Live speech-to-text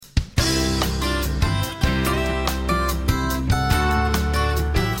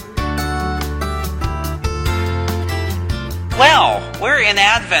in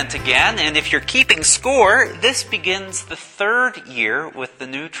Advent again, and if you're keeping score, this begins the third year with the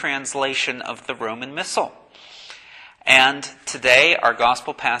new translation of the Roman Missal. And today our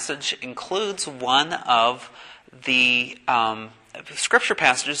gospel passage includes one of the scripture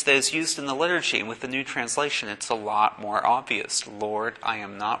passages that is used in the liturgy. With the new translation, it's a lot more obvious. Lord, I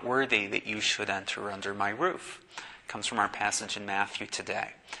am not worthy that you should enter under my roof. It comes from our passage in Matthew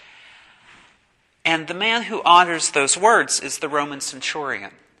today. And the man who utters those words is the Roman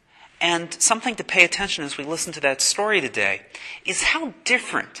centurion. And something to pay attention as we listen to that story today is how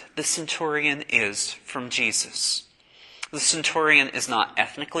different the centurion is from Jesus. The centurion is not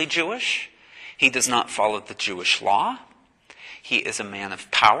ethnically Jewish. He does not follow the Jewish law. He is a man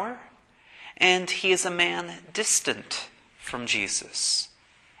of power. And he is a man distant from Jesus.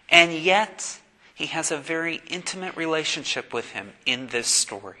 And yet, he has a very intimate relationship with him in this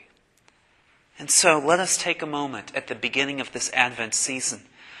story. And so let us take a moment at the beginning of this Advent season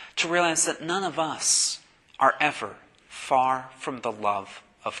to realize that none of us are ever far from the love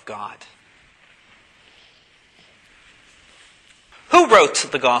of God. Who wrote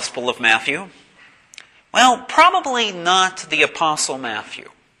the Gospel of Matthew? Well, probably not the Apostle Matthew,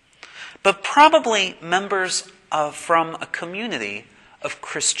 but probably members from a community of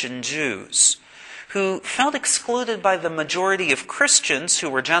Christian Jews who felt excluded by the majority of Christians who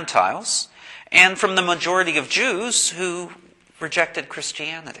were Gentiles, and from the majority of Jews who rejected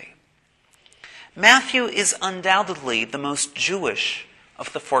Christianity. Matthew is undoubtedly the most Jewish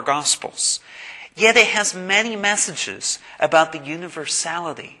of the four Gospels, yet it has many messages about the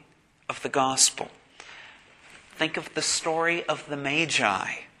universality of the Gospel. Think of the story of the Magi,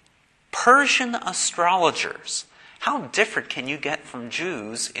 Persian astrologers. How different can you get from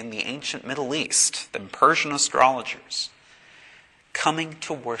Jews in the ancient Middle East than Persian astrologers? Coming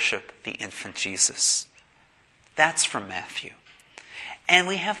to worship the infant Jesus. That's from Matthew. And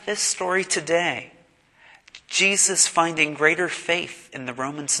we have this story today. Jesus finding greater faith in the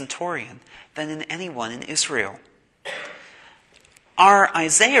Roman centurion than in anyone in Israel. Our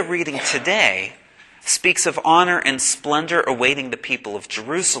Isaiah reading today speaks of honor and splendor awaiting the people of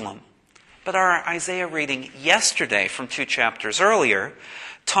Jerusalem. But our Isaiah reading yesterday from 2 chapters earlier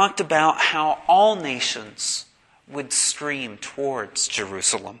talked about how all nations would stream towards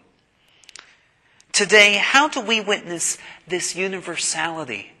Jerusalem. Today, how do we witness this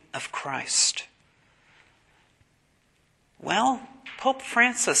universality of Christ? Well, Pope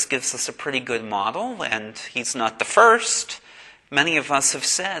Francis gives us a pretty good model, and he's not the first. Many of us have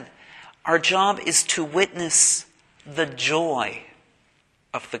said, our job is to witness the joy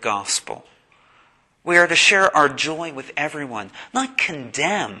of the gospel. We are to share our joy with everyone, not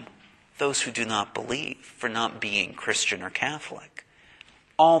condemn those who do not believe for not being Christian or Catholic.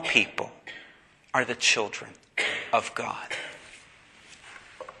 All people are the children of God.